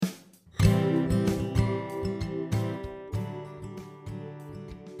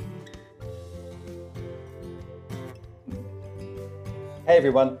Hey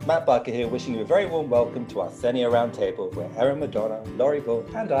everyone, Matt Barker here, wishing you a very warm welcome to our Senior Roundtable, where Erin Madonna, Laurie Bull,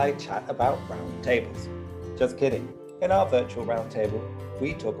 and I chat about round tables. Just kidding. In our virtual roundtable,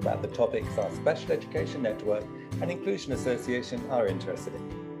 we talk about the topics our Special Education Network and Inclusion Association are interested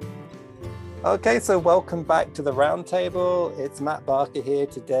in. Okay, so welcome back to the roundtable. It's Matt Barker here.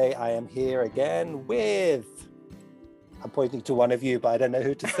 Today I am here again with, I'm pointing to one of you, but I don't know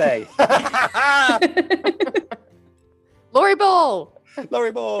who to say. Laurie Bull.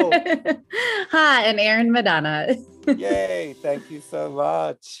 Laurie Bull. Hi, and Erin Madonna. Yay, thank you so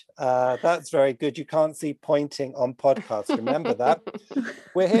much. That's very good. You can't see pointing on podcasts, remember that.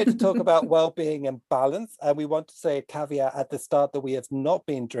 We're here to talk about well-being and balance, and we want to say a caveat at the start that we have not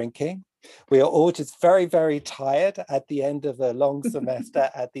been drinking. We are all just very, very tired at the end of a long semester,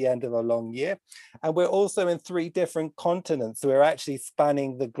 at the end of a long year. And we're also in 3 different continents. So we're actually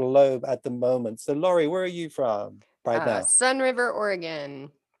spanning the globe at the moment. So Laurie, where are you from right now? Sun River, Oregon.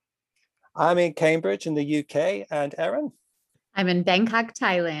 I'm in Cambridge in the UK, and Erin? I'm in Bangkok,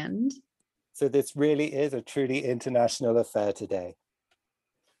 Thailand. So this really is a truly international affair today.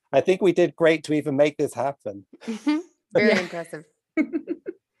 I think we did great to even make this happen. Very impressive.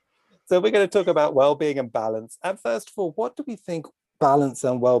 So we're going to talk about well-being and balance. And first of all, what do we think balance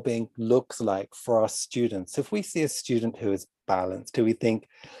and well-being looks like for our students? If we see a student who is balanced, who we think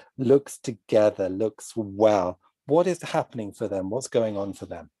looks together, looks well, what is happening for them? What's going on for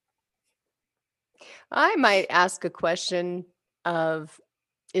them? I might ask a question of,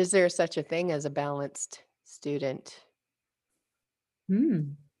 is there such a thing as a balanced student? That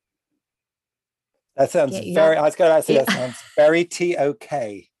sounds very, I was going to say that sounds very TOK.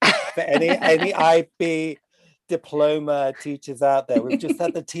 For any IB diploma teachers out there, we've just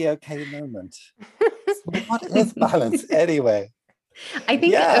had the TOK moment. So what is balance anyway? I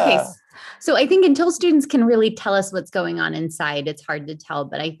think, okay, so I think until students can really tell us what's going on inside, it's hard to tell.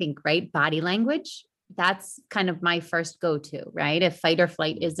 But I think, right, body language, that's kind of my first go-to, right? If fight or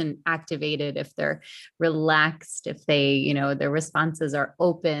flight isn't activated, if they're relaxed, if they, their responses are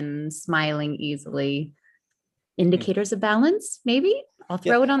open, smiling easily, indicators of balance, maybe I'll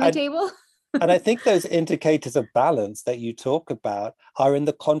throw it on the table. And I think those indicators of balance that you talk about are in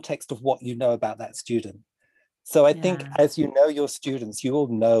the context of what you know about that student. So I think as you know your students, you will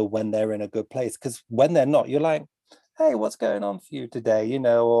know when they're in a good place, because when they're not, you're like, hey, what's going on for you today?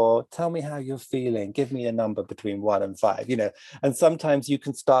 Or tell me how you're feeling. Give me a number between 1 and 5, and sometimes you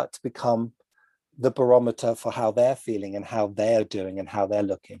can start to become the barometer for how they're feeling and how they're doing and how they're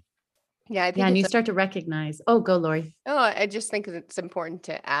looking. Yeah, I think and you start to recognize. Oh, go, Laurie. Oh, I just think it's important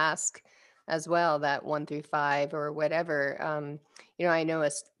to ask as well, that 1 through 5 or whatever. I know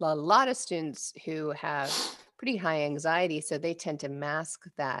a lot of students who have pretty high anxiety, so they tend to mask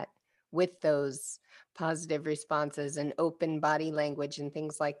that with those positive responses and open body language and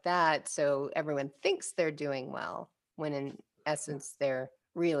things like that. So everyone thinks they're doing well, when in essence, they're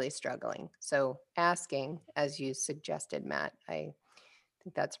really struggling. So asking, as you suggested, Matt, I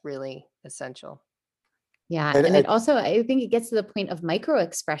think that's really essential. Yeah. And it also, I think it gets to the point of micro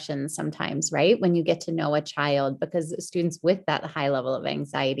expressions sometimes, right? When you get to know a child, because students with that high level of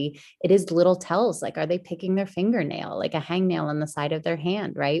anxiety, it is little tells, like, are they picking their fingernail, like a hangnail on the side of their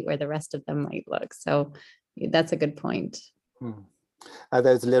hand, right? Where the rest of them might look. So that's a good point.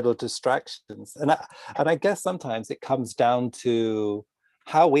 Those little distractions. And I guess sometimes it comes down to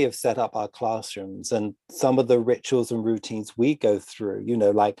how we have set up our classrooms and some of the rituals and routines we go through,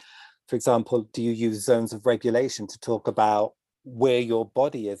 like, for example, do you use zones of regulation to talk about where your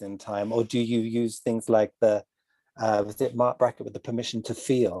body is in time? Or do you use things like was it Mark Brackett with the permission to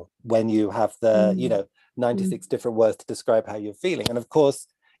feel, when you have the, 96 different words to describe how you're feeling? And of course,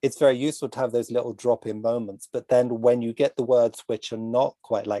 it's very useful to have those little drop-in moments. But then when you get the words which are not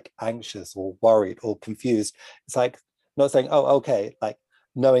quite like anxious or worried or confused, it's like not saying, oh, okay, like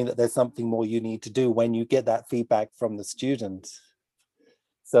knowing that there's something more you need to do when you get that feedback from the student.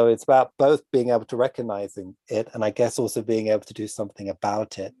 So it's about both being able to recognizing it, and I guess also being able to do something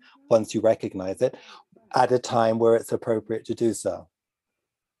about it once you recognize it at a time where it's appropriate to do so.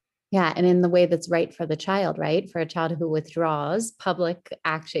 Yeah. And in the way that's right for the child, right? For a child who withdraws, public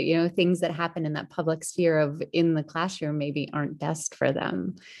action, things that happen in that public sphere of in the classroom maybe aren't best for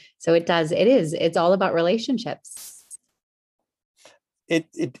them. So it's all about relationships.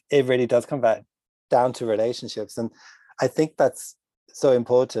 It really does come back down to relationships. And I think that's so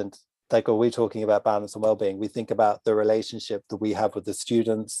important. Like, when we're talking about balance and well-being, we think about the relationship that we have with the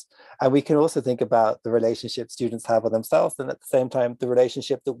students, and we can also think about the relationship students have with themselves, and at the same time the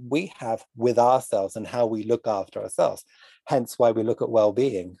relationship that we have with ourselves and how we look after ourselves. Hence why we look at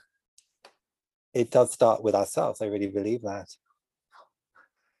well-being. It does start with ourselves. I really believe that.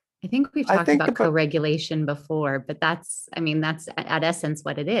 I think we've I talked think about about, co-regulation before, but that's, I mean, that's at essence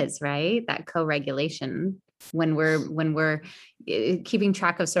what it is, right? That co-regulation when we're keeping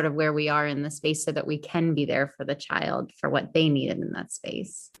track of sort of where we are in the space so that we can be there for the child for what they needed in that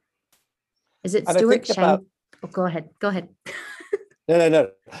space. Is it and I Stuart think about, Shank? Oh, go ahead. Go ahead. no.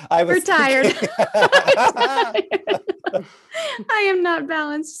 I We're was tired. thinking, I am not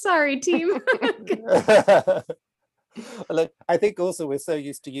balanced. Sorry, team. Look, I think also we're so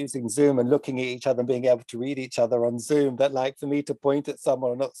used to using Zoom and looking at each other and being able to read each other on Zoom that, like, for me to point at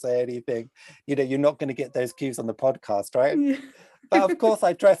someone or not say anything, you're not going to get those cues on the podcast, right? But of course,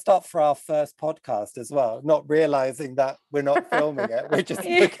 I dressed up for our first podcast as well, not realizing that we're not filming it. We're just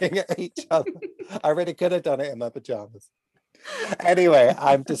looking at each other. I really could have done it in my pajamas. Anyway,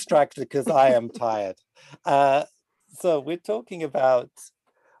 I'm distracted because I am tired. So we're talking about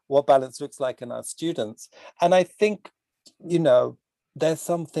what balance looks like in our students. And I think, there's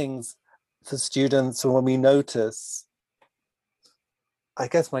some things for students, or when we notice, I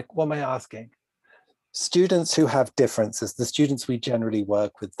guess what am I asking? Students who have differences, the students we generally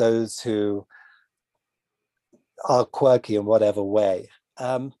work with, those who are quirky in whatever way,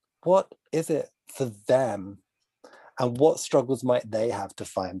 what is it for them? And what struggles might they have to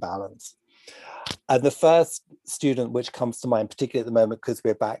find balance? And the first student which comes to mind, particularly at the moment, because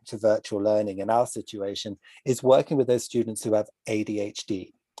we're back to virtual learning in our situation, is working with those students who have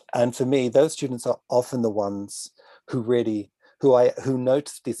ADHD. And for me, those students are often the ones who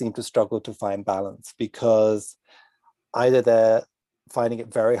noticeably seem to struggle to find balance, because either they're finding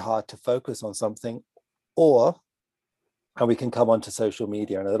it very hard to focus on something, or, and we can come on to social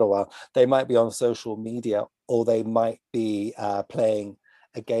media in a little while, they might be on social media, or they might be playing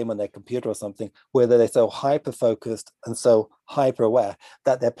a game on their computer or something, where they're so hyper focused and so hyper aware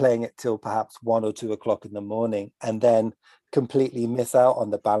that they're playing it till perhaps 1 or 2 o'clock in the morning, and then completely miss out on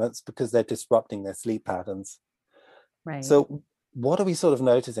the balance because they're disrupting their sleep patterns. Right. So what are we sort of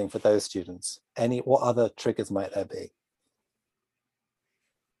noticing for those students? What other triggers might there be?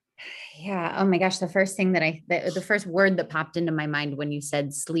 Yeah. Oh my gosh. The first thing the first word that popped into my mind when you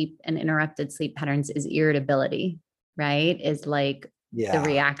said sleep and interrupted sleep patterns is irritability, right? Is like the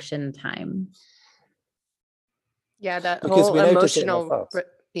reaction time. Yeah, that Because whole we notice it in emotional, ourselves.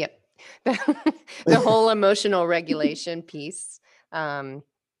 yeah, the whole emotional regulation piece. I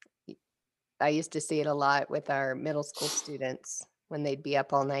used to see it a lot with our middle school students when they'd be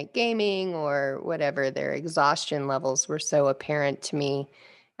up all night gaming or whatever. Their exhaustion levels were so apparent to me,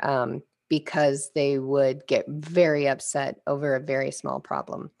 because they would get very upset over a very small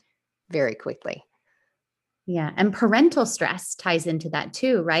problem very quickly. Yeah. And parental stress ties into that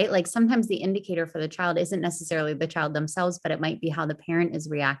too, right? Like sometimes the indicator for the child isn't necessarily the child themselves, but it might be how the parent is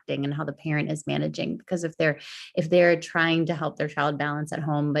reacting and how the parent is managing. Because if they're trying to help their child balance at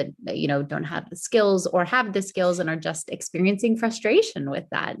home, but don't have the skills, or have the skills and are just experiencing frustration with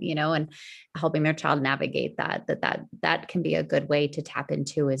that, and helping their child navigate that can be a good way to tap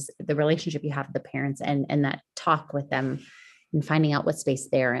into, is the relationship you have with the parents and that talk with them and finding out what space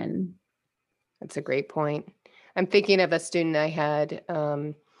they're in. That's a great point. I'm thinking of a student I had,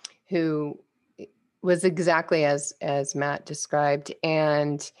 who was exactly as Matt described,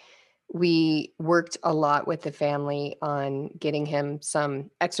 and we worked a lot with the family on getting him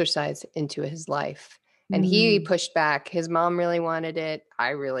some exercise into his life. And he pushed back. His mom really wanted it. I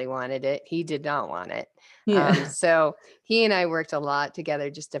really wanted it. He did not want it. Yeah. So he and I worked a lot together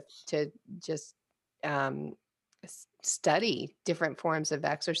just to study different forms of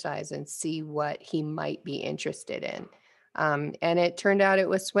exercise and see what he might be interested in. And it turned out it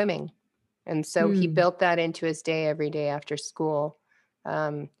was swimming. And so he built that into his day every day after school,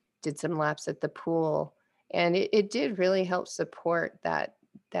 did some laps at the pool. And it did really help support that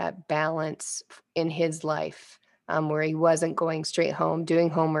balance in his life, where he wasn't going straight home, doing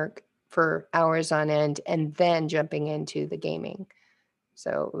homework for hours on end, and then jumping into the gaming.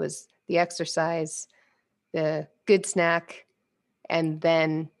 So it was the exercise, the good snack, and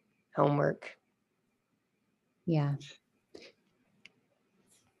then homework. Yeah.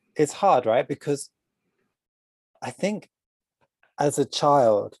 It's hard, right? Because I think as a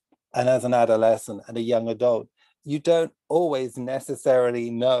child and as an adolescent and a young adult, you don't always necessarily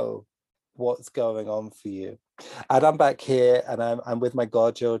know what's going on for you. And I'm back here and I'm with my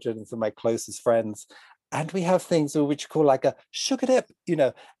godchildren and some of my closest friends, and we have things which we call like a sugar dip,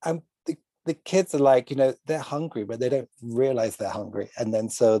 and the kids are like, they're hungry, but they don't realize they're hungry. And then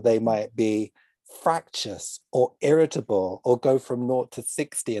so they might be fractious or irritable or go from 0 to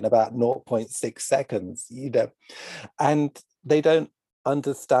 60 in about 0.6 seconds, and they don't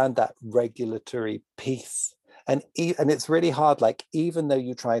understand that regulatory piece. and it's really hard, like even though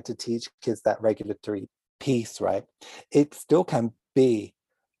you try to teach kids that regulatory piece, right, it still can be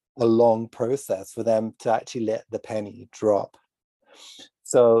a long process for them to actually let the penny drop.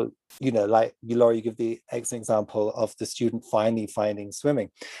 So, like you, Laura, you give the excellent example of the student finally finding swimming.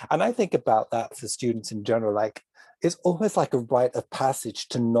 And I think about that for students in general, like it's almost like a rite of passage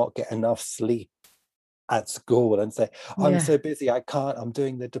to not get enough sleep at school and say, oh, I'm so busy, I can't, I'm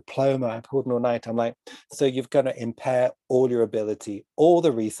doing the diploma, I'm holding all night. I'm like, so you're going to impair all your ability. All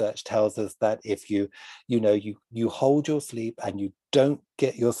the research tells us that if you hold your sleep and you don't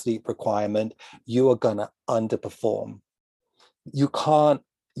get your sleep requirement, you are going to underperform. You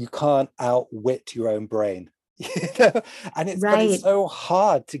can't outwit your own brain. And but it's so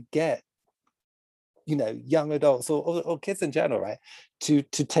hard to get young adults or kids in general, right, to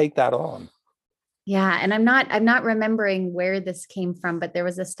take that on. Yeah. And I'm not remembering where this came from, but there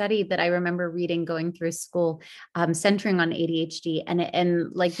was a study that I remember reading going through school, centering on ADHD.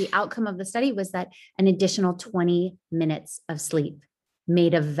 And like the outcome of the study was that an additional 20 minutes of sleep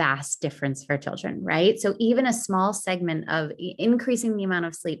made a vast difference for children, right? So even a small segment of increasing the amount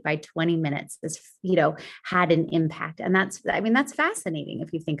of sleep by 20 minutes is, had an impact. And that's fascinating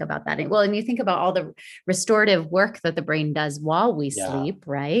if you think about that. Well, and you think about all the restorative work that the brain does while we sleep,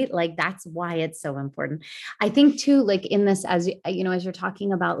 right? Like that's why it's so important. I think too, like in this, as you're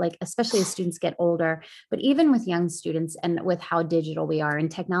talking about, like, especially as students get older, but even with young students and with how digital we are,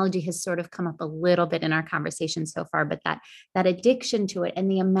 and technology has sort of come up a little bit in our conversation so far, but that addiction to it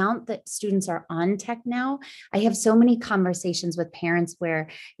and the amount that students are on tech now. I have so many conversations with parents where,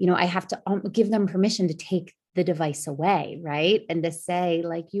 I have to give them permission to take the device away, right? And to say,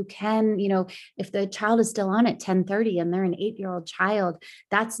 like, you can, if the child is still on at 10:30 and they're an 8-year-old child,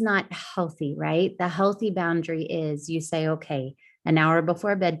 that's not healthy, right? The healthy boundary is you say, okay, an hour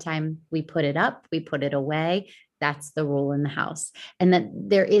before bedtime, we put it up, we put it away. That's the rule in the house. And that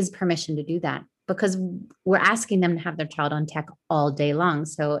there is permission to do that, because we're asking them to have their child on tech all day long.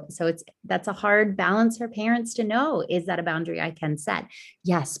 So that's a hard balance for parents to know. Is that a boundary I can set?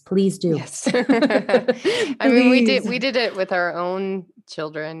 Yes, please do. Yes. I mean, we did it with our own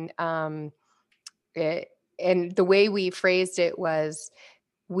children. And the way we phrased it was,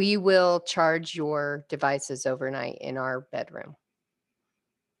 we will charge your devices overnight in our bedroom.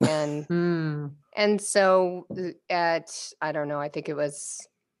 And and so at, I don't know, I think it was,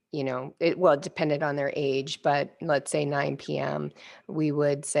 it depended on their age, but let's say 9 p.m., we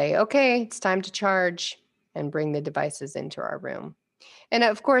would say, okay, it's time to charge, and bring the devices into our room. And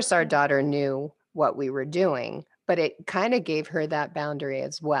of course, our daughter knew what we were doing, but it kind of gave her that boundary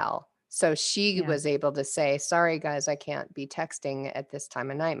as well. So she was able to say, sorry, guys, I can't be texting at this time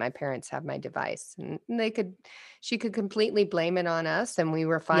of night. My parents have my device. And she could completely blame it on us, and we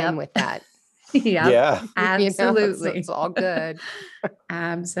were fine with that. Yeah, absolutely. It's all good.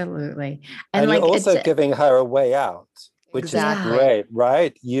 Absolutely. And you're also giving her a way out, which is great,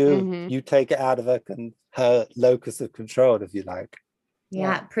 right? You take it out of her locus of control, if you like.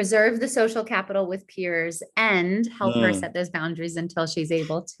 Yeah. Preserve the social capital with peers and help her set those boundaries until she's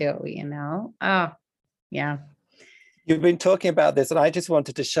able to, Oh, yeah. You've been talking about this, and I just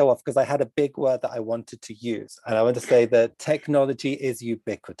wanted to show off because I had a big word that I wanted to use. And I want to say that technology is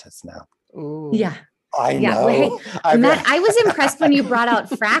ubiquitous now. Ooh. Yeah. I know. Hey, Matt, I was impressed when you brought out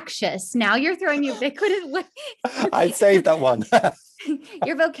fractious. Now you're throwing ubiquitous. I saved that one.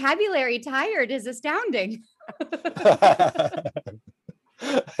 Your vocabulary tired is astounding.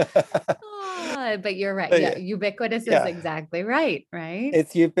 But you're right. Yeah, ubiquitous is exactly right.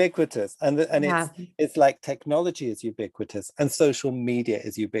 It's ubiquitous, and it's like technology is ubiquitous, and social media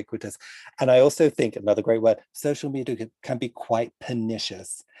is ubiquitous. And I also think another great word, social media can be quite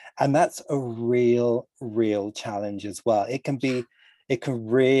pernicious, and that's a real challenge as well. It can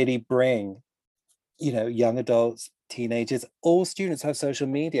really bring, young adults, teenagers, all students have social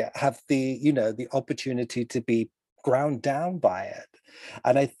media, have the opportunity to be ground down by it.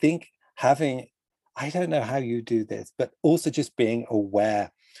 And I think I don't know how you do this, but also just being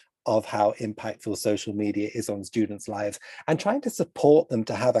aware of how impactful social media is on students' lives and trying to support them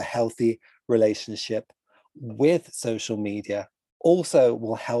to have a healthy relationship with social media also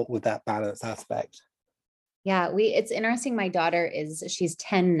will help with that balance aspect. Yeah, it's interesting. My daughter she's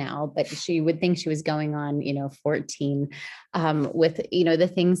 10 now, but she would think she was going on, 14, with,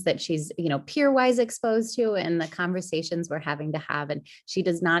 the things that she's, peer wise exposed to and the conversations we're having to have. And she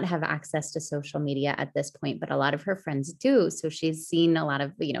does not have access to social media at this point, but a lot of her friends do. So she's seen a lot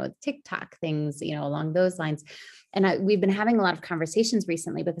of, TikTok things, along those lines. And we've been having a lot of conversations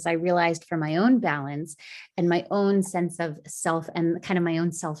recently because I realized for my own balance and my own sense of self and kind of my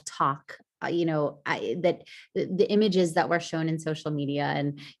own self-talk that the images that were shown in social media,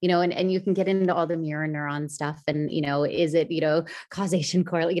 and, and you can get into all the mirror neuron stuff, and, is it, causation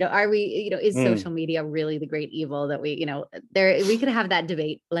correlate, are we, is social media really the great evil that we, we could have that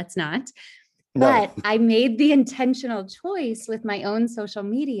debate. Let's not. No. But I made the intentional choice with my own social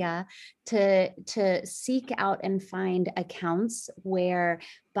media to seek out and find accounts where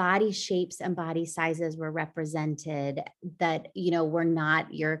body shapes and body sizes were represented that, were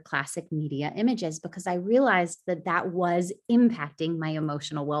not your classic media images, because I realized that was impacting my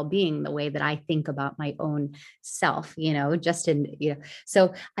emotional well-being, the way that I think about my own self,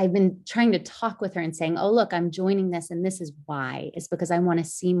 so I've been trying to talk with her and saying, oh, look, I'm joining this. And this is why. It's because I want to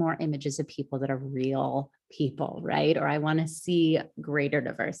see more images of people that are real people, right? Or I want to see greater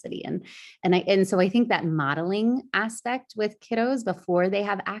diversity. And so I think that modeling aspect with kiddos before they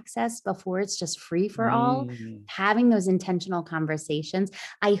have access, before it's just free for all, having those intentional conversations.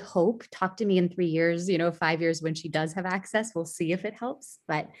 I hope, talk to me in 3 years, 5 years when she does have access, we'll see if it helps.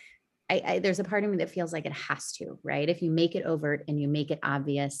 But there's a part of me that feels like it has to, right? If you make it overt and you make it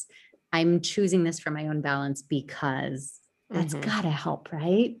obvious, I'm choosing this for my own balance because that's gotta help,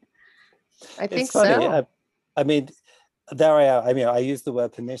 right? I think It's funny. so. I mean, I use the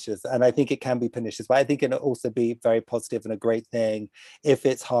word pernicious, and I think it can be pernicious, but I think it can also be very positive and a great thing if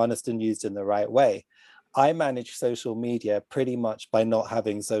it's harnessed and used in the right way. I manage social media pretty much by not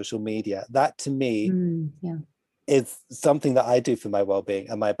having social media. That to me is something that I do for my well-being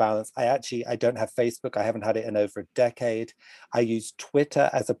and my balance. I don't have Facebook. I haven't had it in over a decade. I use Twitter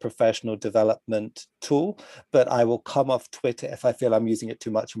as a professional development tool, but I will come off Twitter if I feel I'm using it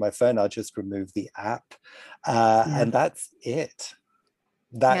too much on my phone. I'll just remove the app, and that's it.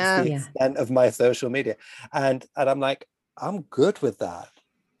 That's the extent of my social media, and I'm like, I'm good with that.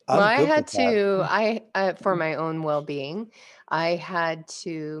 I had to, for my own well-being, I had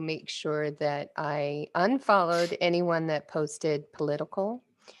to make sure that I unfollowed anyone that posted political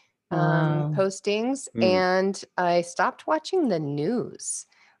postings, and I stopped watching the news,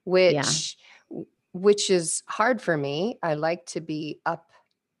 which is hard for me. I like to be up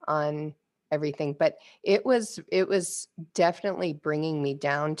on everything, but it was definitely bringing me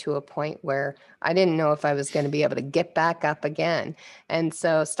down to a point where I didn't know if I was going to be able to get back up again. And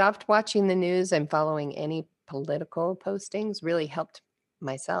so stopped watching the news and following any political postings really helped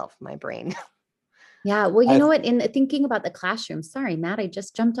my brain. Yeah. Well, you know what, in thinking about the classroom, sorry, Matt, I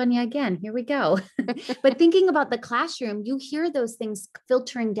just jumped on you again. Here we go. But thinking about the classroom, you hear those things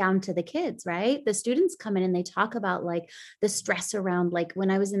filtering down to the kids, right? The students come in and they talk about like the stress around, like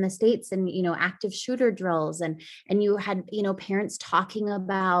when I was in the States and, active shooter drills, and you had, parents talking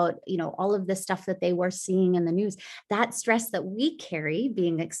about, all of the stuff that they were seeing in the news. That stress that we carry,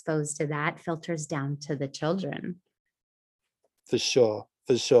 being exposed to that, filters down to the children. For sure.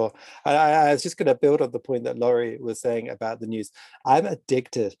 I was just going to build on the point that Laurie was saying about the news. I'm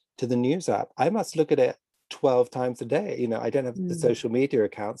addicted to the news app. I must look at it 12 times a day. I don't have the social media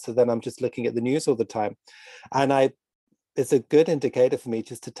account, so then I'm just looking at the news all the time. And it's a good indicator for me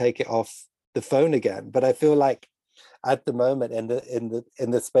just to take it off the phone again. But I feel like at the moment in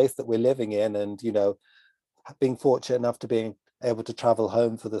the space that we're living in, and being fortunate enough to being able to travel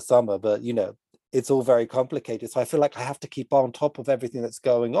home for the summer, but it's all very complicated. So I feel like I have to keep on top of everything that's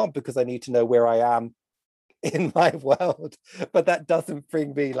going on because I need to know where I am in my world. But that doesn't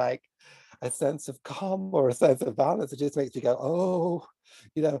bring me like a sense of calm or a sense of balance. It just makes me go,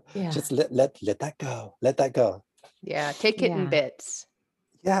 just let that go. Let that go. Yeah, take it in bits.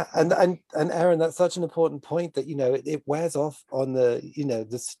 Yeah, and Erin, that's such an important point that it wears off on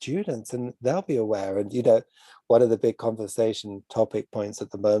the students, and they'll be aware. And one of the big conversation topic points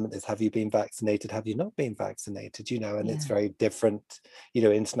at the moment is, have you been vaccinated? Have you not been vaccinated? And it's very different.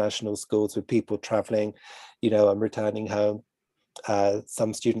 International schools with people traveling, and returning home.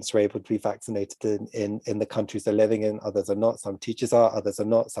 Some students are able to be vaccinated in the countries they're living in. Others are not. Some teachers are. Others are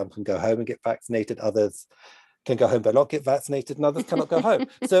not. Some can go home and get vaccinated. Others can go home but not get vaccinated, and others cannot go home.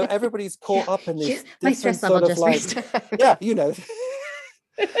 So everybody's caught up in this my stress level just raised.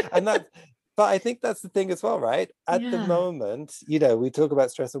 And that, but I think that's the thing as well, right? At the moment, we talk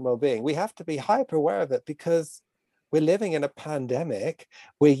about stress and well-being. We have to be hyper aware of it because we're living in a pandemic.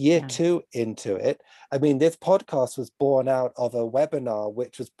 We're year 2 into it. I mean, this podcast was born out of a webinar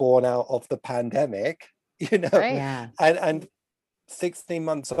which was born out of the pandemic, and 16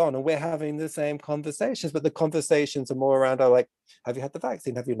 months on, and we're having the same conversations, but the conversations are more around have you had the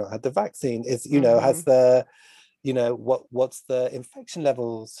vaccine? Have you not had the vaccine? Is has the what's the infection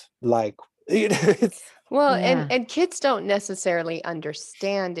levels like? And kids don't necessarily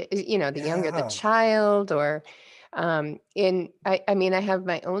understand, the younger the child, or I mean, I have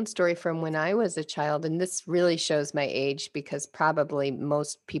my own story from when I was a child, and this really shows my age because probably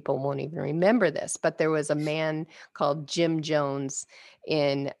most people won't even remember this, but there was a man called Jim Jones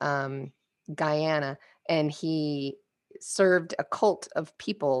in Guyana, and he served a cult of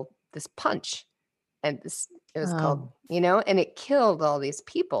people this punch. And this, it was called, Oh, and it killed all these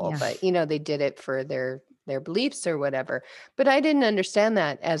people, yeah. but they did it for their beliefs or whatever. But I didn't understand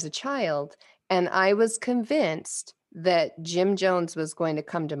that as a child. And I was convinced that Jim Jones was going to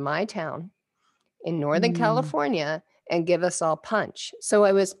come to my town in Northern Mm, California and give us all punch. So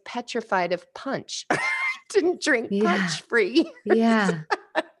I was petrified of punch. Didn't drink yeah. punch free. Yeah.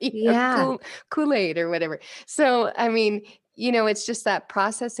 Yeah. Kool-Aid or whatever. So, I mean, it's just that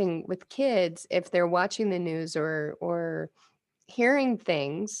processing with kids, if they're watching the news or hearing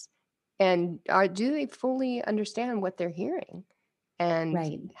things, and do they fully understand what they're hearing? And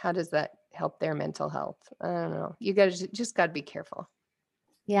Right. how does that help their mental health? I don't know. You guys just got to be careful.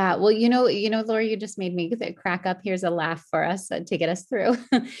 Yeah. Well, Laura, you just made me crack up. Here's a laugh for us to get us through.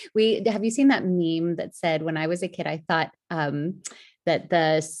 Have you seen that meme that said, when I was a kid, I thought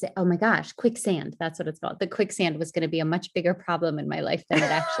that oh my gosh, quicksand, that's what it's called. The quicksand was going to be a much bigger problem in my life than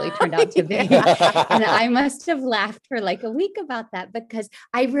it actually turned out to be. And I must have laughed for like a week about that, because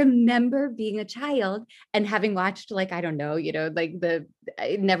I remember being a child and having watched, like, I don't know, like the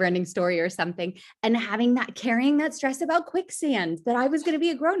Never Ending Story or something, and carrying that stress about quicksand, that I was going to be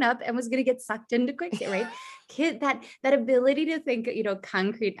a grown up and was going to get sucked into quicksand, right? That ability to think,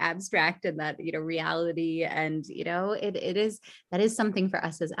 concrete, abstract, and that, reality. And, that is something for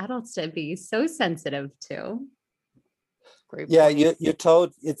us as adults to be so sensitive to. Great Yeah, point. you're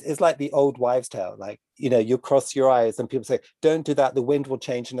told it's like the old wives' tale. Like, you cross your eyes and people say, "Don't do that. The wind will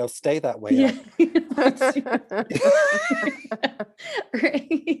change and they'll stay that way." Yeah.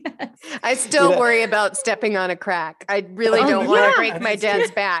 Right. I still worry about stepping on a crack. I really don't want to break my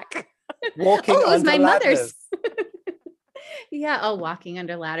dad's back. Walking it was under my ladders. mother's. Yeah. Oh, walking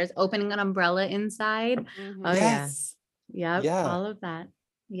under ladders, opening an umbrella inside. Oh, Yes. yeah. Yep. Yeah. All of that.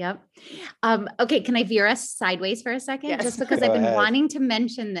 Yep. Okay. Can I veer us sideways for a second? Yes. Just because Go I've been ahead. wanting to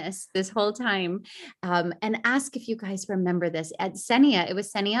mention this whole time, and ask if you guys remember this at Senia. It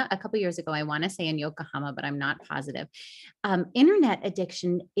was Senia a couple years ago. I want to say in Yokohama, but I'm not positive. Internet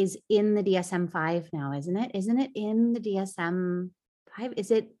addiction is in the DSM-5 now, isn't it? Isn't it in the DSM-5?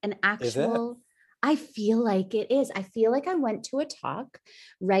 Is it an actual? I feel like it is. I feel like I went to a talk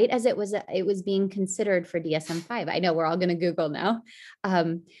right as it was being considered for DSM-5. I know we're all going to Google now,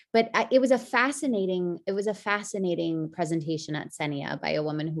 but it was a fascinating presentation at Senia by a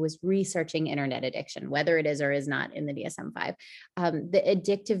woman who was researching internet addiction, whether it is or is not in the DSM-5. The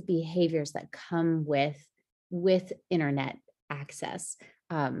addictive behaviors that come with internet access.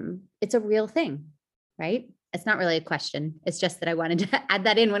 It's a real thing, right? It's not really a question. It's just that I wanted to add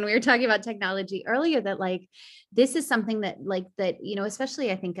that in when we were talking about technology earlier, that like, this is something that especially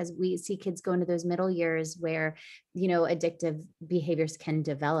I think as we see kids go into those middle years where, addictive behaviors can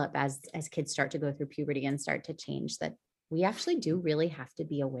develop as kids start to go through puberty and start to change, that we actually do really have to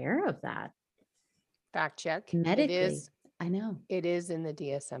be aware of that. Fact check. Medically. It is. I know. It is in the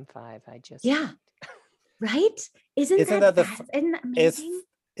DSM-5. I just. Yeah. Right? Isn't that amazing?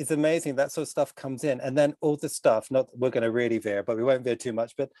 It's amazing that sort of stuff comes in, and then all the stuff, not we're going to really veer, but we won't veer too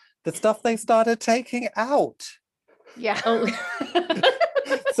much, but the stuff they started taking out. Yeah. Oh.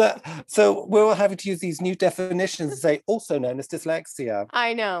 So we're all having to use these new definitions to say, also known as dyslexia.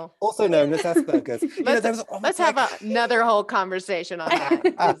 I know. Also known as Asperger's. Let's have another whole conversation on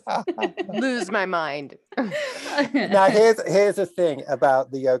that. Lose my mind. Now here's the thing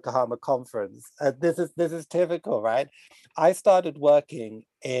about the Yokohama conference. This is typical, right? I started working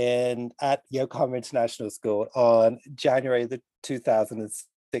at Yokohama International School on January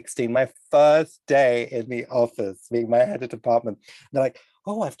 2016, my first day in the office, being my head of department. And they're like,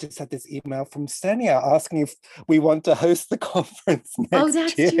 "Oh, I've just had this email from Senia asking if we want to host the conference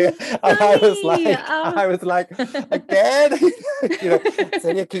next year." And I was like, again,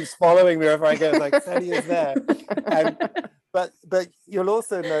 Senia keeps following me wherever I go. It's like, Senia's there. But you'll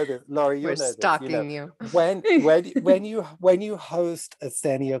also know this, Laurie. You'll know stalking this. You. When you host a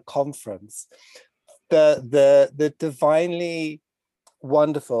Senia conference, the divinely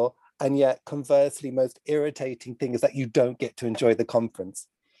wonderful and yet conversely most irritating thing is that you don't get to enjoy the conference.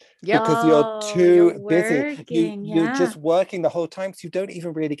 Because you're too busy. You're just working the whole time, so you don't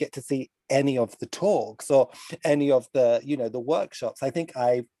even really get to see any of the talks or any of the the workshops. I think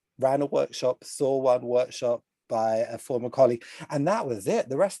I ran a workshop, saw one workshop by a former colleague, and that was it.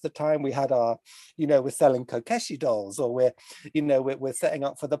 The rest of the time we had our we're selling Kokeshi dolls, or we're setting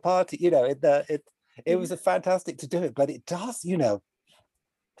up for the party. it was a fantastic to do it, but it does,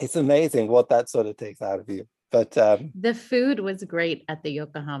 it's amazing what that sort of takes out of you. But the food was great at the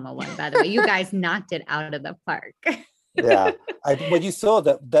Yokohama one, by the way. You guys knocked it out of the park. yeah, when you saw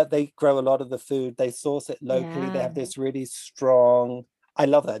that they grow a lot of the food, they source it locally. They have Yeah. this really strong. I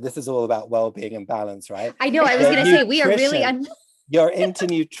love that. This is all about well-being and balance, right? I know. I was Their going to say, we are really nutrition. You're into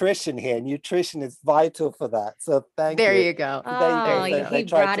nutrition here. Nutrition is vital for that. So thank There you. you go. Oh, There you go. he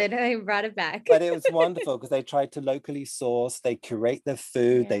brought it back. But it was wonderful because they tried to locally source, they curate their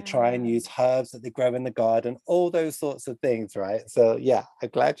food, they try and Yeah. use herbs that they grow in the garden, all those sorts of things, right? So yeah, I'm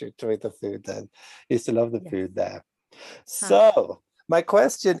glad you enjoyed the food then. Used to love the food there. So my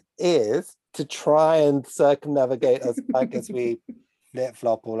question is to try and circumnavigate us back as we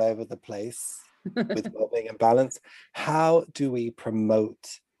flip-flop all over the place with well-being and balance. How do we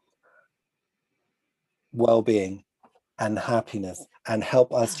promote well-being and happiness and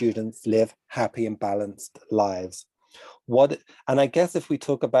help our students live happy and balanced lives? And I guess if we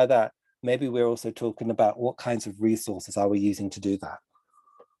talk about that, maybe we're also talking about what kinds of resources are we using to do that?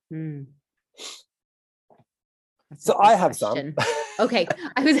 So I have some. Okay.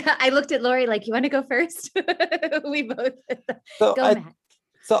 I looked at Lori like, you want to go first? We both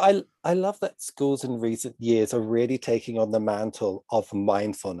So I love that schools in recent years are really taking on the mantle of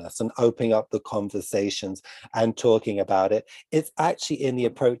mindfulness and opening up the conversations and talking about it. It's actually in the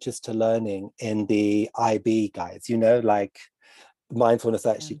approaches to learning in the IB guides, like mindfulness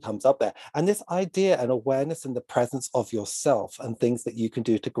actually comes up there. And this idea and awareness in the presence of yourself and things that you can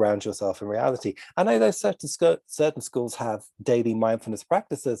do to ground yourself in reality. And I know certain schools have daily mindfulness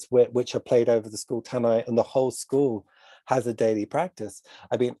practices which are played over the school tonight, and the whole school has a daily practice.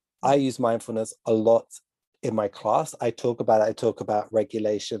 I mean, I use mindfulness a lot in my class. I talk about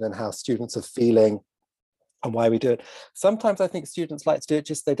regulation and how students are feeling and why we do it. Sometimes I think students like to do it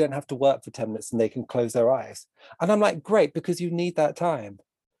just they don't have to work for 10 minutes and they can close their eyes. And I'm like, great, because you need that time.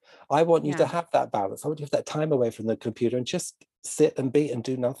 I want you to have that balance. I want you to have that time away from the computer and just sit and be and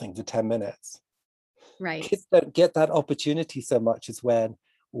do nothing for 10 minutes. Right. Kids don't get that opportunity so much as when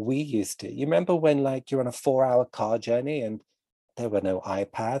we used to. You remember when you're on a 4-hour car journey and there were no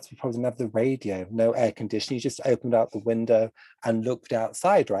iPads, we probably didn't have the radio, no air conditioning. You just opened out the window and looked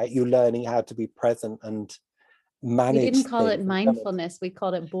outside, right? You're learning how to be present and manage. We didn't call it mindfulness. We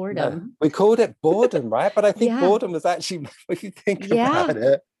called it boredom. No, we called it boredom, right? But I think boredom was actually, when you think about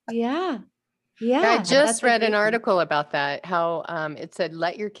it. Yeah. I just read an article about that, how it said,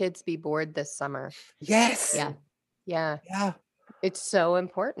 let your kids be bored this summer. Yes. Yeah. Yeah. It's so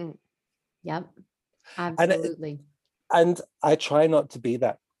important. Yep. Absolutely. And I try not to be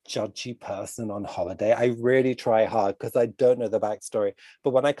that judgy person on holiday. I really try hard because I don't know the backstory.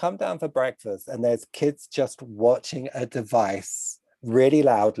 But when I come down for breakfast and there's kids just watching a device really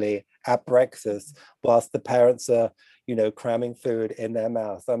loudly at breakfast whilst the parents are, cramming food in their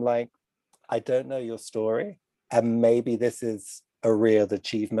mouth, I'm like, I don't know your story. And maybe this is a real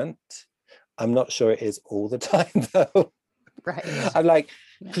achievement. I'm not sure it is all the time though. Right. I'm like,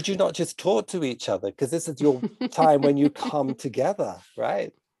 could you not just talk to each other? Because this is your time when you come together,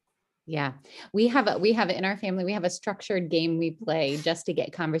 right? Yeah. We have in our family, we have a structured game we play just to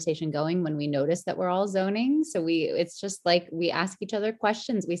get conversation going when we notice that we're all zoning. So it's just like we ask each other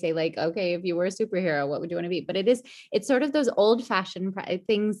questions. We say like, okay, if you were a superhero, what would you want to be? But it's sort of those old fashioned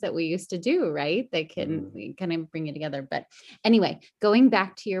things that we used to do, right? That can kind of bring you together. But anyway, going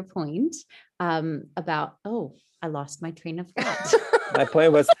back to your point about, I lost my train of thought. My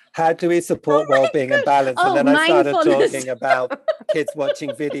point was, how do we support well-being and balance? And then I started talking about kids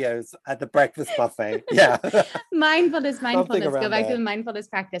watching videos at the breakfast buffet. Yeah. Mindfulness. Go back to the mindfulness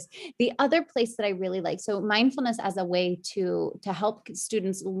practice. The other place that I really like, so mindfulness as a way to help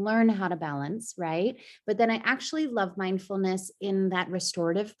students learn how to balance, right? But then I actually love mindfulness in that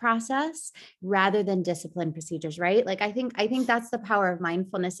restorative process rather than discipline procedures, right? Like I think that's the power of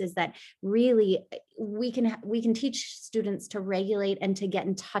mindfulness, is that really we can teach students to regulate and to get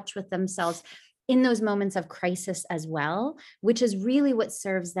in touch with themselves in those moments of crisis as well, which is really what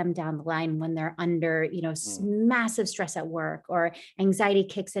serves them down the line when they're under, massive stress at work, or anxiety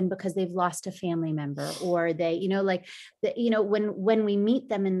kicks in because they've lost a family member, or they, when we meet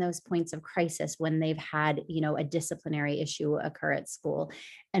them in those points of crisis, when they've had, a disciplinary issue occur at school,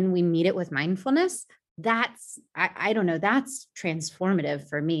 and we meet it with mindfulness, that's, I don't know, that's transformative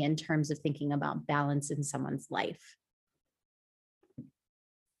for me in terms of thinking about balance in someone's life.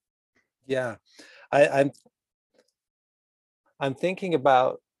 Yeah, I'm thinking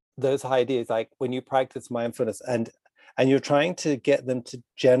about those ideas, like when you practice mindfulness and and you're trying to get them to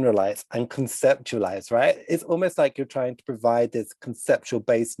generalize and conceptualize, right? It's almost like you're trying to provide this conceptual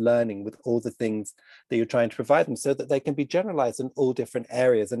based learning with all the things that you're trying to provide them so that they can be generalized in all different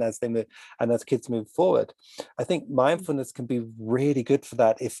areas. And as they move, and as kids move forward, I think mindfulness can be really good for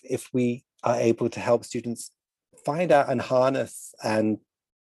that if we are able to help students find out and harness and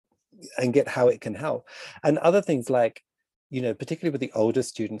get how it can help. And other things like, particularly with the older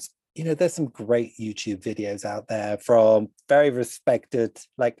students, there's some great YouTube videos out there from very respected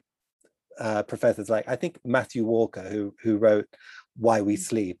professors, like I think Matthew Walker, who wrote Why We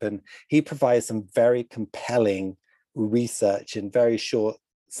Sleep, and he provides some very compelling research in very short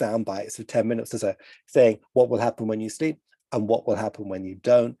sound bites of 10 minutes or so, saying what will happen when you sleep and what will happen when you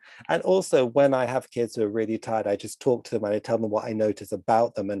don't. And also, when I have kids who are really tired, I just talk to them and I tell them what I notice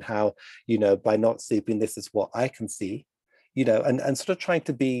about them and how, by not sleeping, this is what I can see, and sort of trying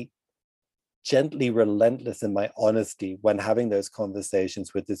to be gently relentless in my honesty when having those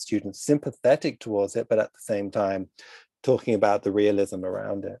conversations with the students, sympathetic towards it, but at the same time, talking about the realism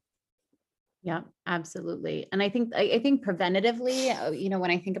around it. Yeah, absolutely. And I think preventatively, when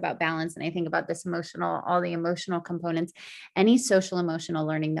I think about balance and I think about this all the emotional components, any social emotional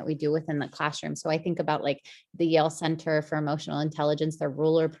learning that we do within the classroom. So I think about like the Yale Center for Emotional Intelligence, their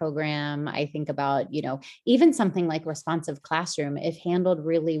ruler program. I think about, even something like Responsive Classroom, if handled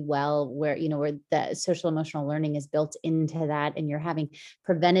really well, where the social emotional learning is built into that, and you're having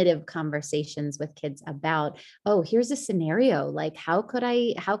preventative conversations with kids about, oh, here's a scenario, like how could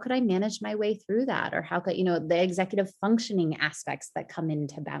I manage my way through that, or how could the executive functioning aspects that come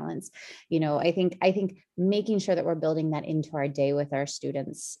into balance. I think making sure that we're building that into our day with our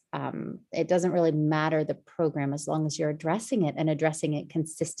students. It doesn't really matter the program as long as you're addressing it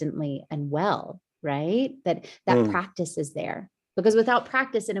consistently and well, right? That practice is there, because without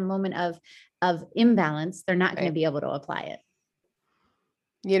practice in a moment of imbalance, they're not going to be able to apply it.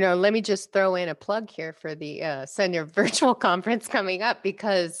 Let me just throw in a plug here for the Senior Virtual Conference coming up,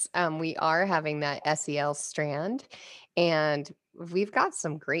 because we are having that SEL strand, and we've got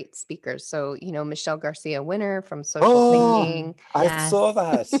some great speakers. So, Michelle Garcia Winner from Social Thinking. I saw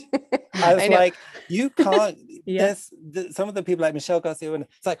that. I was like, you can't, there's some of the people like Michelle Garcia Winner,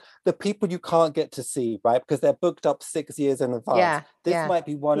 it's like the people you can't get to see, right? Because they're booked up 6 years in advance. This might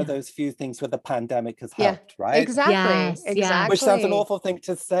be one of those few things where the pandemic has helped, right? Exactly. Which sounds an awful thing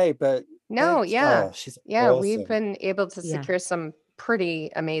to say, but no, she's awesome. We've been able to secure some pretty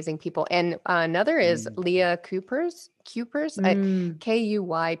amazing people. And another is Leah Kuypers, Kuypers,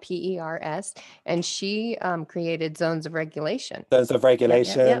 and she created Zones of Regulation. Zones of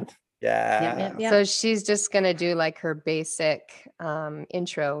Regulation. Yep. So she's just going to do like her basic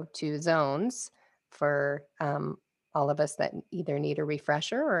intro to zones for all of us that either need a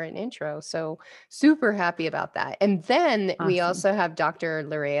refresher or an intro. So super happy about that. And then we also have Dr.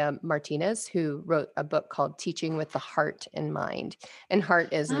 Larea Martinez, who wrote a book called Teaching with the Heart in Mind. And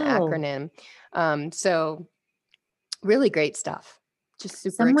HEART is an acronym. So really great stuff. Just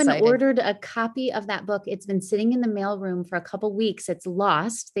super excited. Ordered a copy of that book. It's been sitting in the mailroom for a couple weeks. It's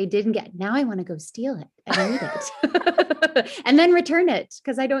lost. They didn't get. Now I want to go steal it and read it, and then return it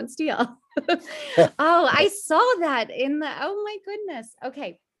because I don't steal. Oh, I saw that in the. Oh my goodness.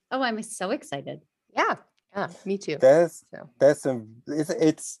 Okay. Oh, I'm so excited. Yeah, me too. There's some.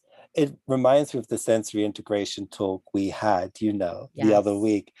 It reminds me of the sensory integration talk we had, the other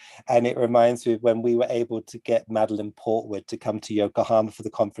week. And it reminds me of when we were able to get Madeline Portwood to come to Yokohama for the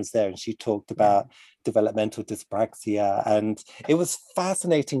conference there. And she talked about developmental dyspraxia. And it was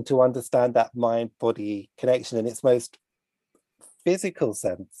fascinating to understand that mind-body connection in its most physical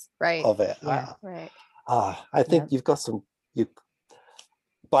sense of it. Right. I think you've got you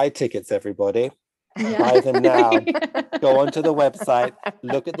buy tickets, everybody. Buy them now. Go onto the website,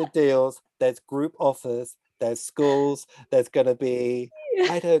 look at the deals. There's group offers, there's schools, there's going to be,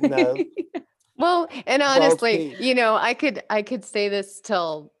 I don't know. Well, and honestly, I could say this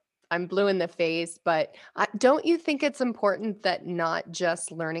till I'm blue in the face, but don't you think it's important that not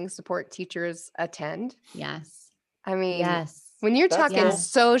just learning support teachers attend? Yes. I mean, when you're talking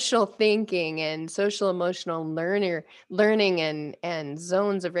social thinking and social emotional learning and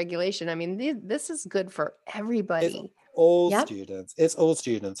zones of regulation, I mean, this is good for everybody. It's all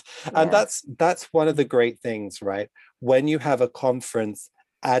students. And that's one of the great things, right? When you have a conference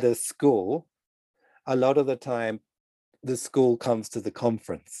at a school, a lot of the time the school comes to the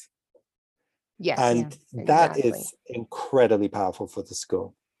conference. Yes. And that is incredibly powerful for the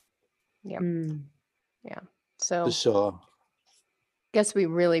school. Yeah. So for sure. Guess we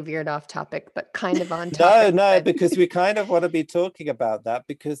really veered off topic, but kind of on No, topic. no, but- because we kind of want to be talking about that,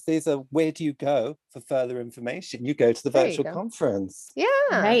 because these are, where do you go for further information? You go to the There you virtual go. conference. Yeah.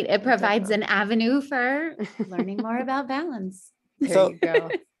 Right. It provides definitely. an avenue for learning more about balance. There So- you go.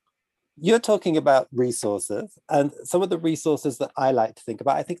 You're talking about resources, and some of the resources that I like to think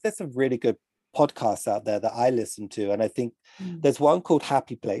about, I think there's some really good podcasts out there that I listen to. And I think there's one called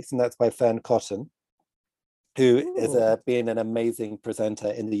Happy Place, and that's by Fern Cotton, who is been an amazing presenter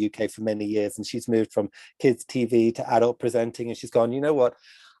in the UK for many years. And she's moved from kids TV to adult presenting. And she's gone, you know what?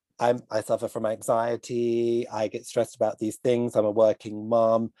 I suffer from anxiety. I get stressed about these things. I'm a working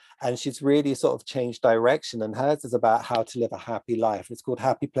mom. And she's really sort of changed direction. And hers is about how to live a happy life. It's called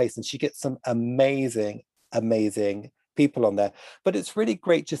Happy Place. And she gets some amazing, amazing people on there. But it's really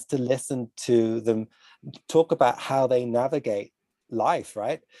great just to listen to them talk about how they navigate life,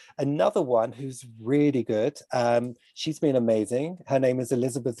 right? Another one who's really good, she's been amazing. Her name is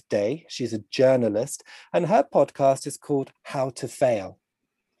Elizabeth Day. She's a journalist. And her podcast is called How to Fail.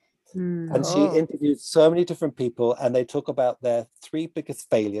 And she interviews so many different people, and they talk about their 3 biggest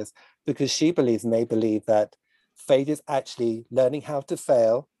failures, because she believes, and they believe, that failure is actually learning how to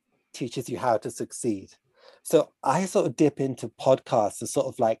fail teaches you how to succeed. So I sort of dip into podcasts as sort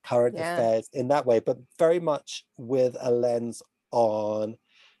of like current affairs in that way, but very much with a lens on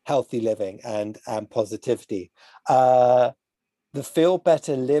healthy living and positivity. The Feel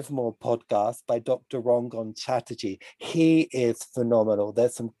Better, Live More podcast by Dr. Rangan Chatterjee. He is phenomenal.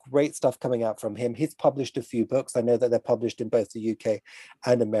 There's some great stuff coming out from him. He's published a few books. I know that they're published in both the UK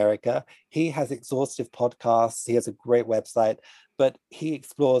and America. He has exhaustive podcasts. He has a great website, but he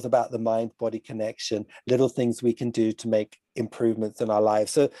explores about the mind-body connection, little things we can do to make improvements in our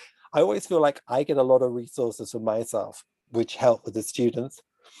lives. So I always feel like I get a lot of resources for myself, which help with the students.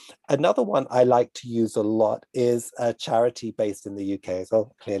 Another one I like to use a lot is a charity based in the UK.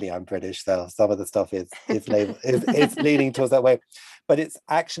 So clearly I'm British, so some of the stuff is leaning towards that way. But it's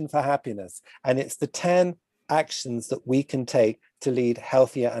Action for Happiness. And it's the 10 actions that we can take to lead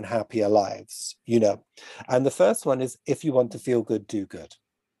healthier and happier lives, you know. And the first one is, if you want to feel good, do good,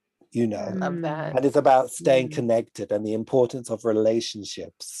 you know. Love that. And it's about staying connected and the importance of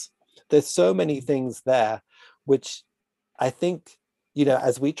relationships. There's so many things there, which I think, you know,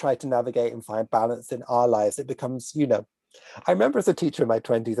 as we try to navigate and find balance in our lives, it becomes, you know, I remember as a teacher in my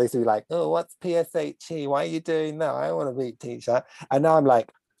 20s, I used to be like, oh, what's PSHE? Why are you doing that? I want to be a teacher. And now I'm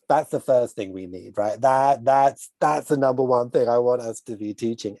like, that's the first thing we need, right? That's the number one thing I want us to be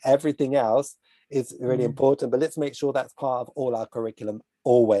teaching. Everything else is really important, but let's make sure that's part of all our curriculum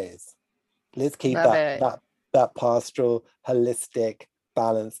always. Let's keep that pastoral, holistic,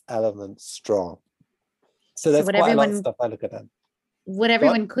 balanced element strong. So there's quite a lot of stuff I look at them. What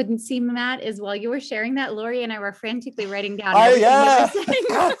everyone couldn't see, Matt, is while you were sharing that, Lori and I were frantically writing down everything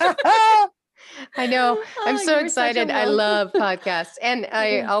you were saying. I know. I'm so excited. I love podcasts. And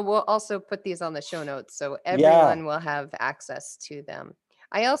I will also put these on the show notes so everyone will have access to them.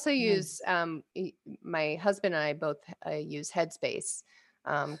 I also use, my husband and I both use Headspace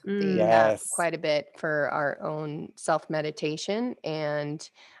the app quite a bit for our own self-meditation. And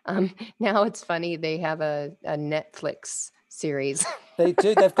now it's funny, they have a Netflix series. They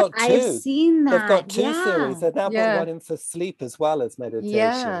do. They've got 2. I've seen that. They've got 2 series. They've now got one in for sleep as well as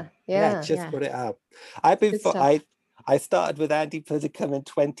meditation. Just put it out. I started with Andy Puddicombe in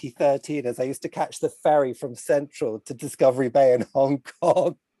 2013 as I used to catch the ferry from Central to Discovery Bay in Hong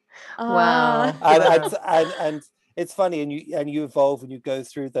Kong. Wow. And it's funny, and you evolve and you go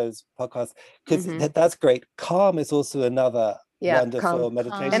through those podcasts, because that's great. Calm is also another wonderful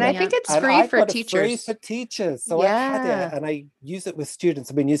meditation. And I think it's free for teachers. Free for teachers. So I had it and I use it with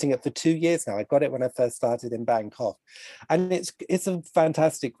students. I've been using it for 2 years now. I got it when I first started in Bangkok. And it's a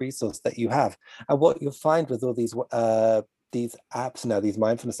fantastic resource that you have. And what you'll find with all these apps now, these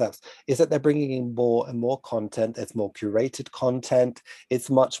mindfulness apps, is that they're bringing in more and more content. It's more curated content. It's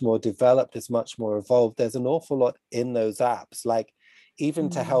much more developed. It's much more evolved. There's an awful lot in those apps, like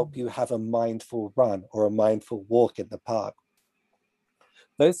even to help you have a mindful run or a mindful walk in the park.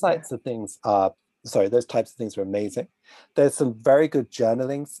 Those types of things are amazing. There's some very good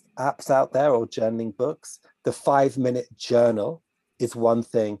journaling apps out there, or journaling books. The 5-minute journal is one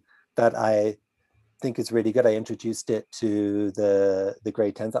thing that I think is really good. I introduced it to the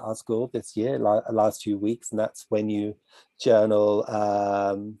grade 10s at our school this year, last few weeks, and that's when you journal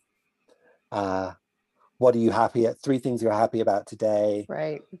what are you happy at, 3 things you're happy about today,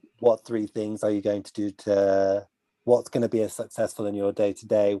 right? What 3 things are you going to do to what's going to be successful in your day to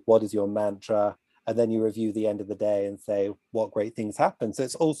day? What is your mantra? and then you review the end of the day and say what great things happened. So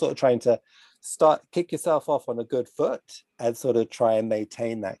it's all sort of trying to kick yourself off on a good foot and sort of try and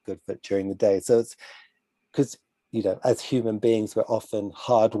maintain that good foot during the day. So it's because, you know, as human beings, we're often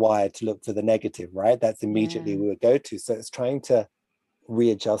hardwired to look for the negative, right? That's immediately we would go to. So it's trying to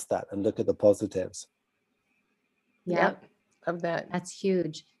readjust that and look at the positives. Yep. Love that. That's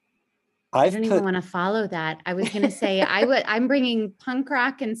huge. I don't even want to follow that. I was going to say, I'm bringing punk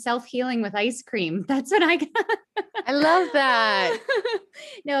rock and self-healing with ice cream. That's what I got. I love that.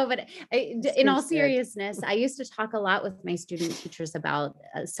 No, but in all seriousness, I used to talk a lot with my student teachers about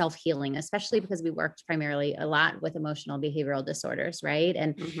self-healing, especially because we worked primarily a lot with emotional behavioral disorders, right?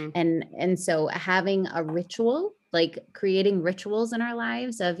 And so having a ritual, like creating rituals in our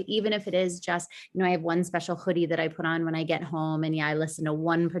lives of, even if it is just, you know, I have one special hoodie that I put on when I get home, and I listen to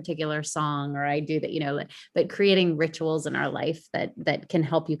one particular song, or I do that, you know, but creating rituals in our life that can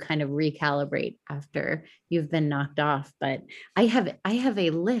help you kind of recalibrate after you've been knocked off. But I have a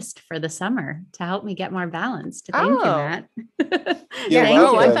list for the summer to help me get more balanced. Thank you, Matt.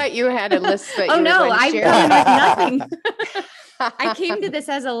 I thought you had a list that you no, were I came with nothing. I came to this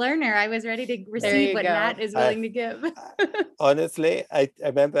as a learner. I was ready to receive what Matt is willing to give. Honestly, I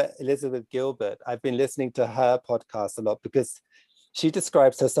remember Elizabeth Gilbert. I've been listening to her podcast a lot because she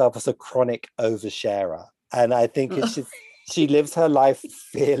describes herself as a chronic oversharer. And I think she lives her life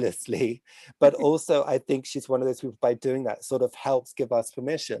fearlessly, but also I think she's one of those people, by doing that, sort of helps give us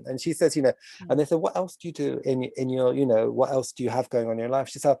permission. And she says, you know, and they said, what else do you do in your, you know, what else do you have going on in your life?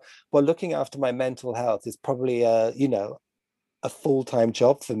 She said, well, looking after my mental health is probably you know, a full-time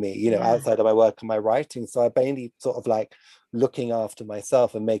job for me, you know, outside of my work and my writing. So I mainly sort of like looking after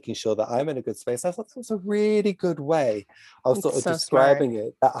myself and making sure that I'm in a good space. I thought that was a really good way of sort of describing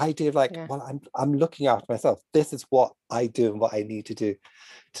it. That idea of like, well, I'm looking after myself. This is what I do and what I need to do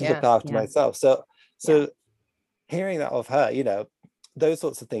to look after myself. So hearing that of her, you know, those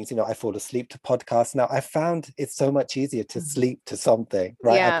sorts of things, you know, I fall asleep to podcasts now. I found it's so much easier to sleep to something,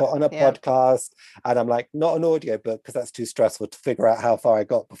 right? I put on a podcast and I'm like, not an audio book because that's too stressful to figure out how far I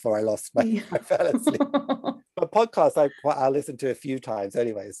got before I lost I fell asleep. But podcasts I listen to a few times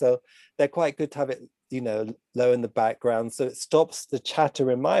anyway, so they're quite good to have it, you know, low in the background, so it stops the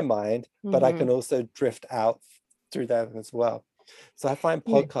chatter in my mind, but I can also drift out through them as well. So I find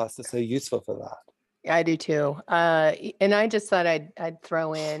podcasts are so useful for that. I do too. And I just thought I'd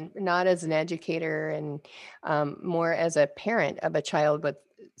throw in, not as an educator and more as a parent of a child with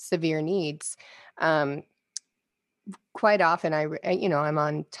severe needs. Quite often I'm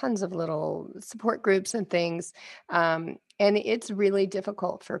on tons of little support groups and things. And it's really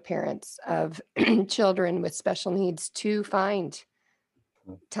difficult for parents of children with special needs to find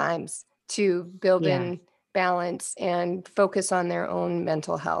times to build in balance and focus on their own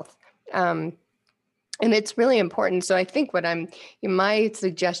mental health. And it's really important. So I think my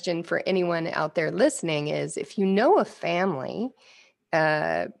suggestion for anyone out there listening is, if you know a family,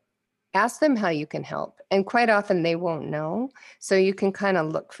 ask them how you can help. And quite often they won't know. So you can kind of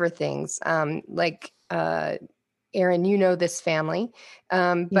look for things like, Erin, you know this family,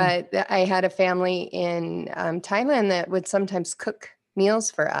 but I had a family in Thailand that would sometimes cook meals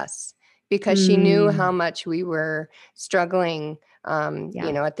for us because she knew how much we were struggling.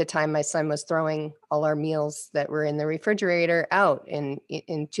 You know, at the time my son was throwing all our meals that were in the refrigerator out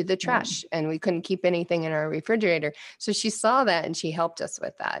into the trash, and we couldn't keep anything in our refrigerator. So she saw that and she helped us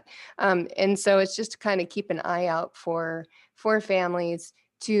with that. And so it's just to kind of keep an eye out for families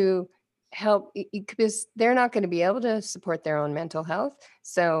to help, because they're not going to be able to support their own mental health.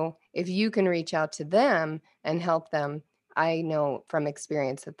 So if you can reach out to them and help them, I know from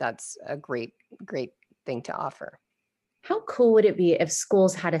experience that that's a great thing to offer. How cool would it be if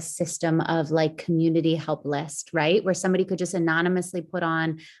schools had a system of like community help list, right? Where somebody could just anonymously put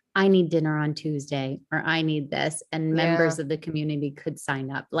on, I need dinner on Tuesday, or I need this, and members of the community could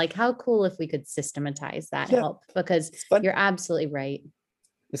sign up. Like, how cool if we could systematize that help, because you're absolutely right.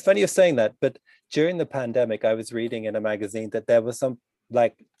 It's funny you're saying that, but during the pandemic, I was reading in a magazine that there were some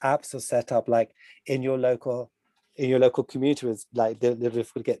like apps are set up like in your local community, was like they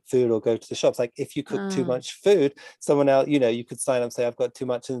would get food or go to the shops. Like if you cook too much food, someone else, you know, you could sign up and say, I've got too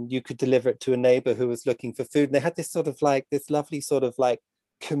much, and you could deliver it to a neighbor who was looking for food. And they had this sort of like this lovely sort of like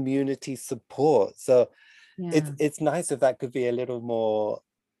community support. So it's nice if that could be a little more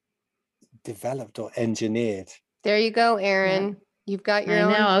developed or engineered. There you go, Erin. You've got your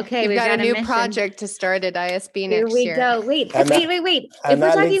own. Okay, we've got a new project to start at ISB next year. Here we go. Wait. If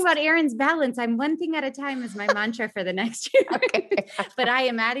we're talking about Erin's balance, I'm one thing at a time is my mantra for the next year. Okay. But I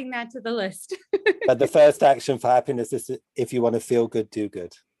am adding that to the list. But the first action for happiness is, if you want to feel good, do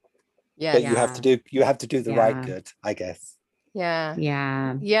good. Yeah. but Yeah. you have to do the right Yeah. good, I guess. Yeah.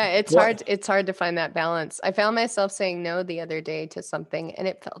 Yeah. Yeah, it's What? hard. It's hard to find that balance. I found myself saying no the other day to something, and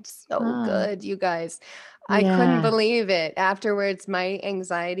it felt so Oh, good, you guys. I couldn't yeah. believe it. Afterwards, my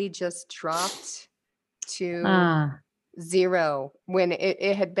anxiety just dropped to Ah, 0 when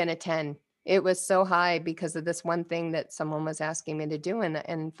it had been a 10. It was so high because of this one thing that someone was asking me to do.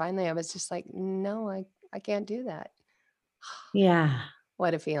 And finally I was just like, no, I can't do that. yeah.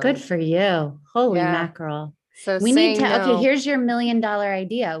 What a Good feeling. for you. Holy Yeah. mackerel. So We need saying to, okay, no. here's your $1 million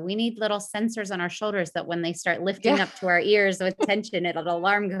idea. We need little sensors on our shoulders that when they start lifting Yeah. up to our ears with tension, an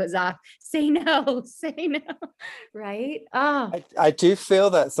alarm goes off. Say no, say no. Right? Oh, I do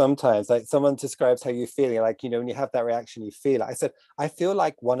feel that sometimes, like someone describes how you're feeling, like, when you have that reaction, you feel it. I said, I feel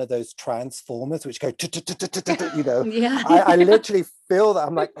like one of those transformers which go, yeah. I literally feel that.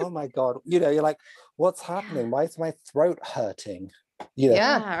 I'm like, oh my God, you're like, what's happening? Why is my throat hurting?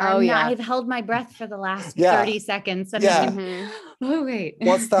 Yeah. Or Oh, yeah. I've held my breath for the last Yeah. 30 seconds. And Yeah. I'm like, Mhm. oh, wait.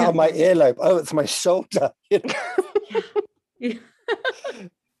 What's that on my earlobe? Oh, it's my shoulder. Yeah.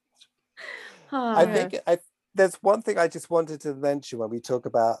 I Oh, think there's one thing I just wanted to mention when we talk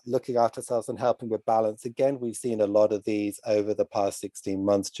about looking after ourselves and helping with balance. Again, we've seen a lot of these over the past 16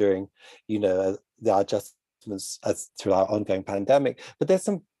 months during, the adjustments through our ongoing pandemic. But there's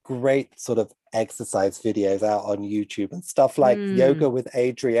some great sort of exercise videos out on YouTube and stuff like Yoga with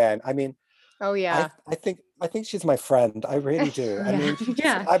Adrienne. I mean, Oh, yeah. I think she's my friend. I really do. I Yeah. mean,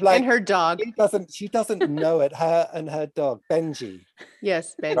 Yeah. I'm like, And her dog. she doesn't know it. Her and her dog, Benji.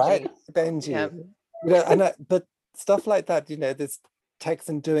 Yes, Benji. Right, Benji. Yep. But stuff like that, this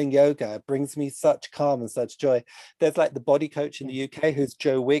Texan doing yoga brings me such calm and such joy. There's like the body coach in the UK who's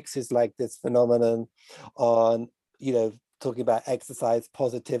Joe Wicks, who's like this phenomenon on, talking about exercise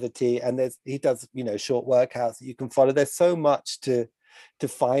positivity, and he does short workouts that you can follow. There's so much to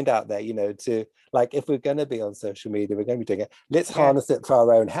find out there, to, like, if we're going to be on social media, we're going to be doing it, let's harness it for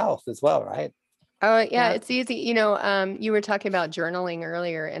our own health as well, right? Oh, yeah, Yep. it's easy. You were talking about journaling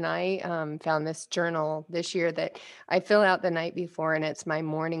earlier, and I found this journal this year that I fill out the night before, and it's my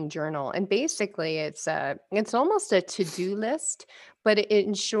morning journal. And basically, it's almost a to-do list, but it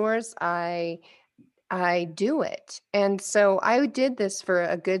ensures I do it. And so I did this for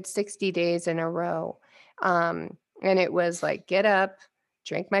a good 60 days in a row. And it was like get up,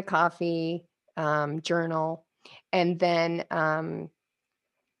 drink my coffee, journal, and then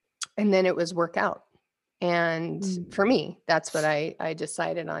it was work out. And for me, that's what I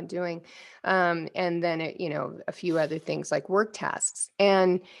decided on doing. And then a few other things like work tasks.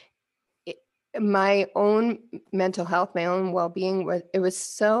 And my own mental health, my own well-being, it was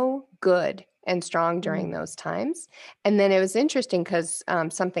so good and strong during those times. And then it was interesting because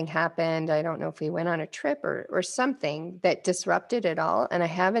something happened. I don't know if we went on a trip or something that disrupted it all. And I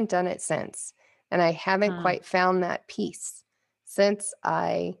haven't done it since. And I haven't quite found that peace since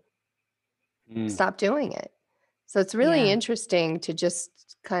I stopped doing it. So it's really interesting to just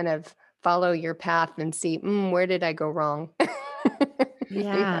kind of follow your path and see, where did I go wrong?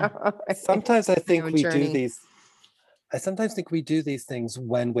 Yeah. Sometimes I think we journey. do these. I sometimes think we do these things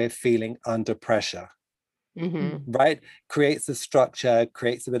when we're feeling under pressure, right? Creates a structure,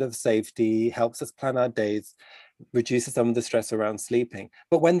 creates a bit of safety, helps us plan our days, reduces some of the stress around sleeping.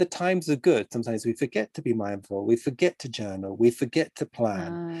 But when the times are good, sometimes we forget to be mindful, we forget to journal, we forget to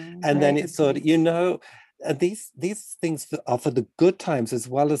plan. And then it's sort of, and these things are for the good times as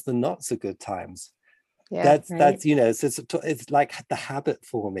well as the not so good times. Yeah, that's it's like the habit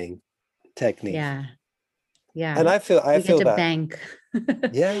forming technique. Yeah. And I feel that bank.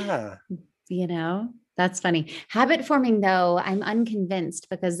 Yeah. That's funny. Habit forming, though, I'm unconvinced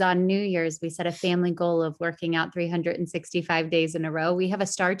because on New Year's, we set a family goal of working out 365 days in a row. We have a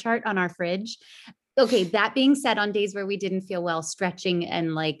star chart on our fridge. Okay. That being said, on days where we didn't feel well, stretching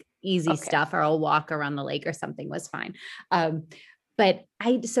and like easy stuff or a walk around the lake or something was fine. But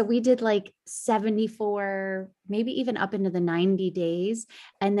so we did like 74, maybe even up into the 90 days.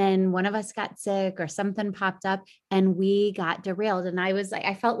 And then one of us got sick or something popped up and we got derailed. And I was like,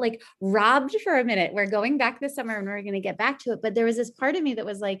 I felt like robbed for a minute. We're going back this summer and we're going to get back to it. But there was this part of me that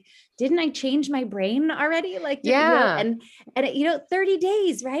was like, didn't I change my brain already? Like, 30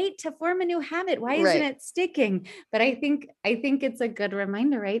 days, right? To form a new habit. Why isn't it sticking? But I think it's a good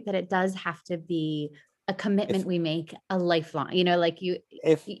reminder, right? That it does have to be a commitment we make a lifelong, like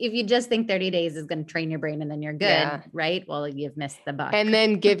if you just think 30 days is going to train your brain and then you're good, right? Well, you've missed the buck. And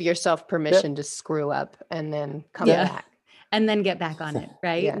then give yourself permission to screw up and then come back. And then get back on it,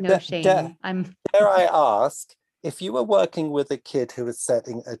 right? No shame. Dare I ask, if you were working with a kid who was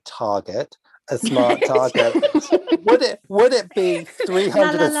setting a target a smart target. Would it be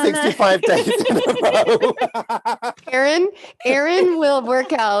 365 days in a row? Erin will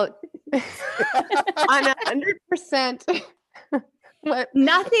work out on 100%.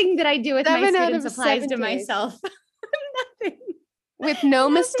 Nothing that I do with my 7 out students of applies 7 to days. myself. Nothing. With no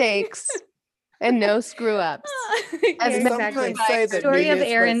mistakes and no screw ups. As Yeah, Matt exactly. Sometimes say that Story New of Year's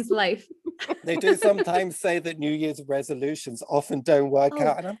Erin's life. They do sometimes say that New Year's resolutions often don't work Oh,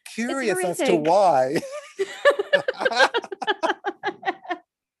 out, and I'm curious as to horrific. why.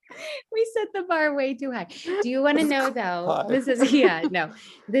 We set the bar way too high. Do you want to know though? course. This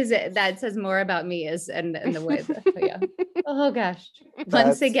is that says more about me and the way oh gosh. Once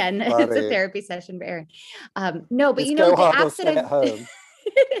That's again, it's a funny. therapy session for Erin. No, but Just the go hard or apps that stay at I've home.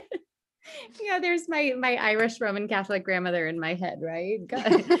 yeah, there's my Irish Roman Catholic grandmother in my head, right? God.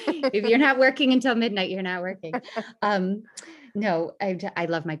 If you're not working until midnight, you're not working. No, I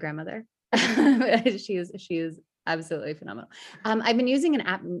love my grandmother. She is absolutely phenomenal. I've been using an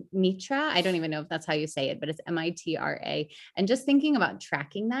app, Mitra. I don't even know if that's how you say it, but it's Mitra. And just thinking about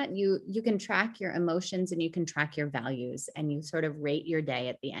tracking that, you can track your emotions and you can track your values, and you sort of rate your day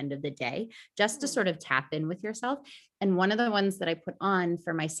at the end of the day, just to sort of tap in with yourself. And one of the ones that I put on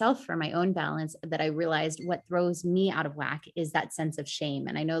for myself, for my own balance, that I realized what throws me out of whack is that sense of shame.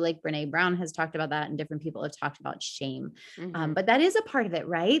 And I know like Brene Brown has talked about that, and different people have talked about shame. But that is a part of it,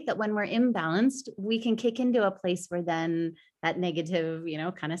 right? That when we're imbalanced, we can kick into a place where then that negative,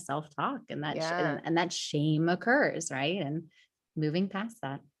 kind of self-talk and that and that shame occurs, right? And moving past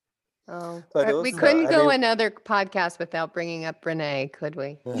that. Oh, But we also, couldn't I go mean- another podcast without bringing up Brene, could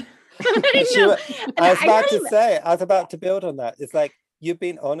we? I was about to build on that. It's like, you've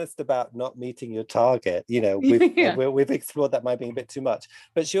been honest about not meeting your target. We've explored that might be a bit too much.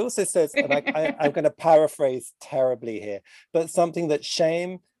 But she also says, and I'm going to paraphrase terribly here, but something that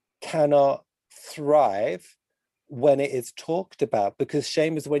shame cannot thrive when it is talked about, because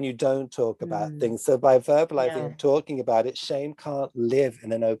shame is when you don't talk about things. So by verbalizing and talking about it, shame can't live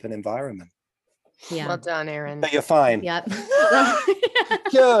in an open environment. Yeah. Well done, Erin. But you're fine. Yep.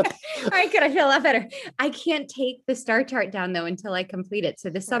 Good. All right, good. I feel a lot better. I can't take the star chart down though until I complete it. So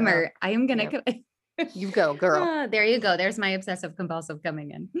this summer I am gonna. You go, girl. There you go. There's my obsessive compulsive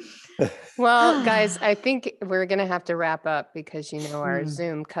coming in. Well, guys, I think we're gonna have to wrap up because our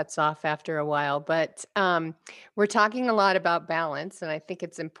Zoom cuts off after a while. But we're talking a lot about balance, and I think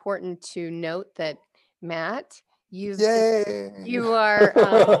it's important to note that Matt, you are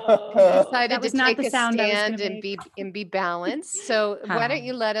decided to take a stand and be balanced. So why don't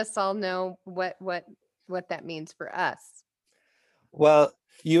you let us all know what that means for us? Well,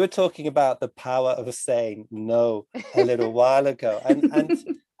 you were talking about the power of saying no a little while ago,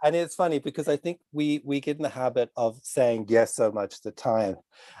 and it's funny because I think we get in the habit of saying yes so much of the time,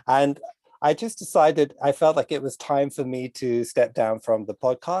 and I just decided I felt like it was time for me to step down from the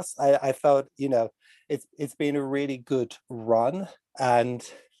podcast. I felt it's been a really good run, and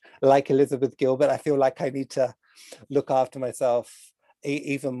like Elizabeth Gilbert, I feel like I need to look after myself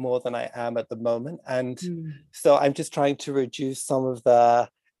even more than I am at the moment. And so I'm just trying to reduce some of the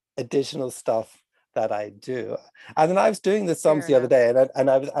additional stuff that I do. And then I was doing the sums the other day, and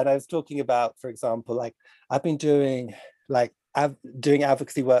I was talking about, for example, like I've been doing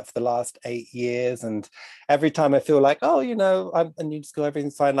advocacy work for the last 8 years, and every time I feel like, I'm in new school,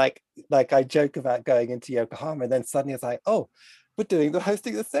 everything's fine, like I joke about going into Yokohama, and then suddenly it's like, oh, we're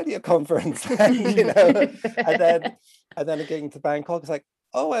hosting the CEDIA conference, and then getting to Bangkok, it's like,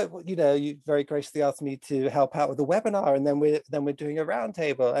 oh, you very graciously asked me to help out with the webinar, and then we're doing a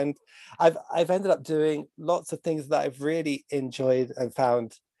roundtable, and I've ended up doing lots of things that I've really enjoyed and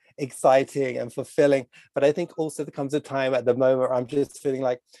found exciting and fulfilling. But I think also there comes a time at the moment where I'm just feeling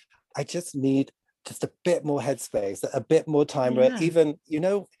like I just need just a bit more headspace, a bit more time where even,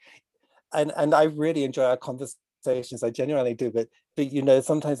 and I really enjoy our conversations, I genuinely do, but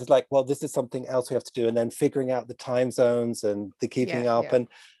sometimes it's like, well, this is something else we have to do, and then figuring out the time zones and the keeping up. And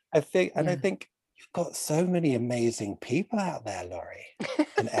I think you've got so many amazing people out there, Laurie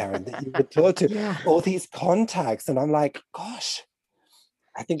and Erin, that you would talk to, all these contacts, and I'm like, gosh,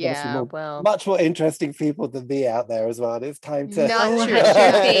 I think there's much more interesting people than me out there as well. It's time to not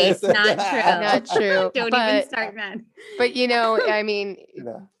true. Not true. Don't even start, man. But I mean,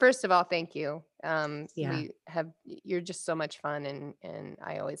 first of all, thank you. You're just so much fun, and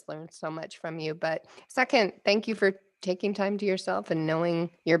I always learn so much from you. But second, thank you for taking time to yourself and knowing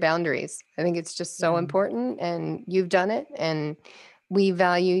your boundaries. I think it's just so important, and you've done it, and we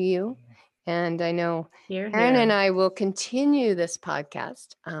value you. And I know Erin and I will continue this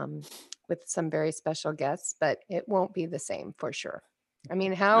podcast with some very special guests, but it won't be the same for sure. I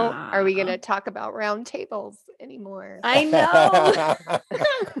mean, how are we going Aw. to talk about round tables anymore? I know.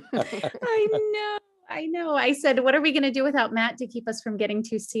 I know. I said, what are we going to do without Matt to keep us from getting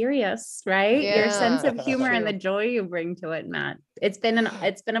too serious, right? Your sense of Yeah, humor and the true. joy you bring to it, Matt. It's been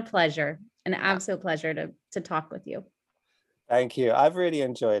a pleasure, an absolute pleasure to talk with you. Thank you. I've really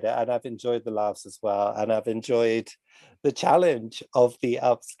enjoyed it, and I've enjoyed the laughs as well. And I've enjoyed the challenge of the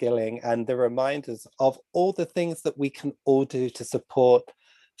upskilling and the reminders of all the things that we can all do to support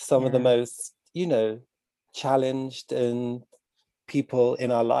some of the Yeah. most, challenged and people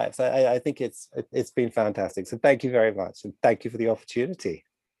in our lives. I think it's been fantastic. So thank you very much, and thank you for the opportunity.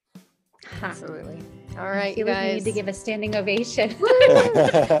 Ha. Absolutely. All I right, you feel like we need guys. to give a standing ovation.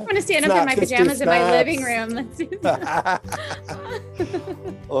 I'm going to stand up in my Snaps, let's do pajamas in my snaps. living room. Let's do that.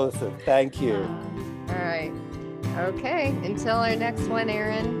 Awesome. Thank you. All right. Okay. Until our next one,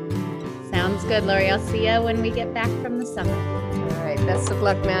 Erin. Sounds good, Lori. I'll see you when we get back from the summit. All right. Best of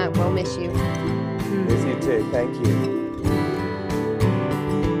luck, Matt. We'll miss you. Miss you too. Thank you.